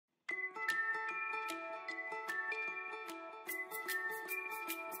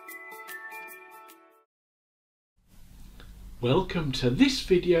Welcome to this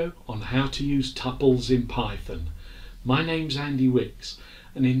video on how to use tuples in Python. My name's Andy Wicks,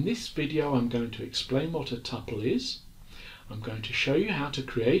 and in this video I'm going to explain what a tuple is. I'm going to show you how to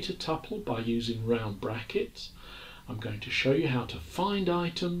create a tuple by using round brackets. I'm going to show you how to find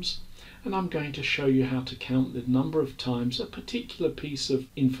items, and I'm going to show you how to count the number of times a particular piece of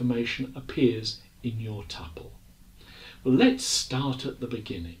information appears in your tuple. Well, let's start at the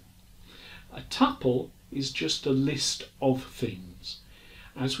beginning. A tuple is just a list of things.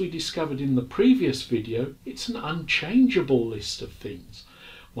 As we discovered in the previous video, it's an unchangeable list of things.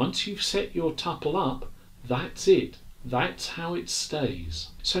 Once you've set your tuple up, that's it. That's how it stays.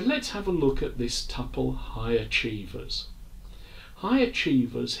 So let's have a look at this tuple high achievers. High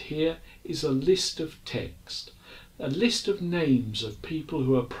achievers here is a list of text, a list of names of people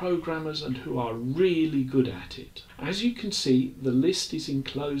who are programmers and who are really good at it. As you can see, the list is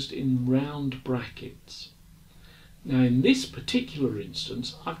enclosed in round brackets. Now in this particular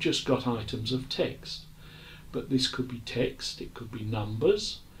instance, I've just got items of text, but this could be text, it could be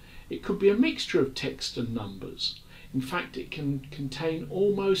numbers, it could be a mixture of text and numbers. In fact, it can contain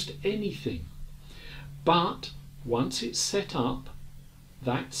almost anything. But once it's set up,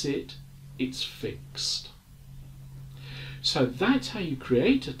 that's it, it's fixed. So that's how you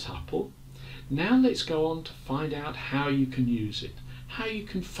create a tuple. Now let's go on to find out how you can use it, how you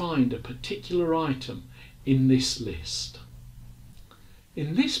can find a particular item in this list.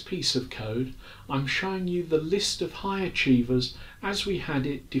 In this piece of code, I'm showing you the list of high achievers as we had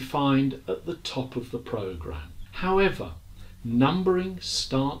it defined at the top of the program. However, numbering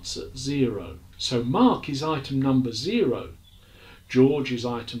starts at 0. So Mark is item number 0, George is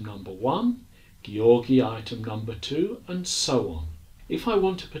item number 1, Georgi item number 2, and so on. If I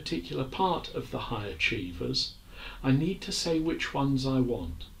want a particular part of the high achievers, I need to say which ones I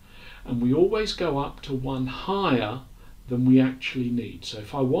want. And we always go up to one higher than we actually need. So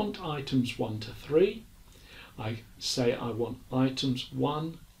if I want items 1 to 3, I say I want items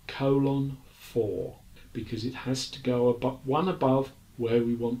 1:4, because it has to go one above where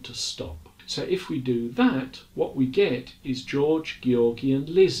we want to stop. So if we do that, what we get is George, Georgi and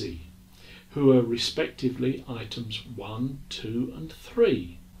Lizzie, who are respectively items 1, 2 and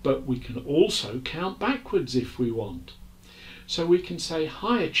 3. But we can also count backwards if we want. So we can say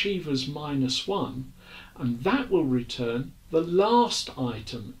high achievers -1, and that will return the last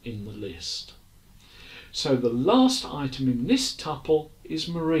item in the list. So the last item in this tuple is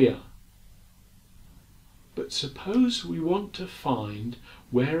Maria. But suppose we want to find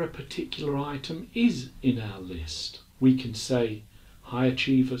where a particular item is in our list. We can say high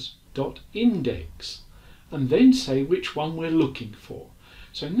achievers .index and then say which one we're looking for.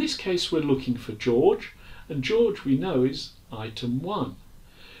 So in this case we're looking for George, and George we know is item 1.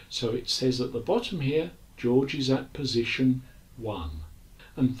 So it says at the bottom here, George is at position 1.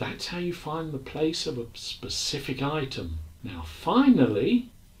 And that's how you find the place of a specific item. Now finally,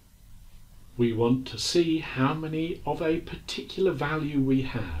 we want to see how many of a particular value we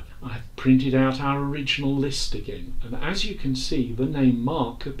have. I've printed out our original list again, and as you can see, the name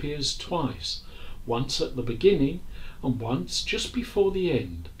Mark appears twice, once at the beginning and once just before the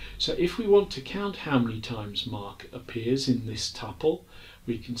end. So if we want to count how many times Mark appears in this tuple,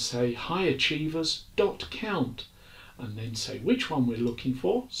 we can say high achievers .count and then say which one we're looking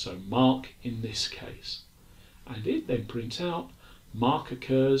for, so Mark in this case. And it then prints out Mark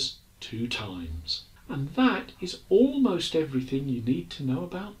occurs 2 times. And that is almost everything you need to know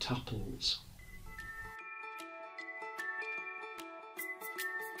about tuples.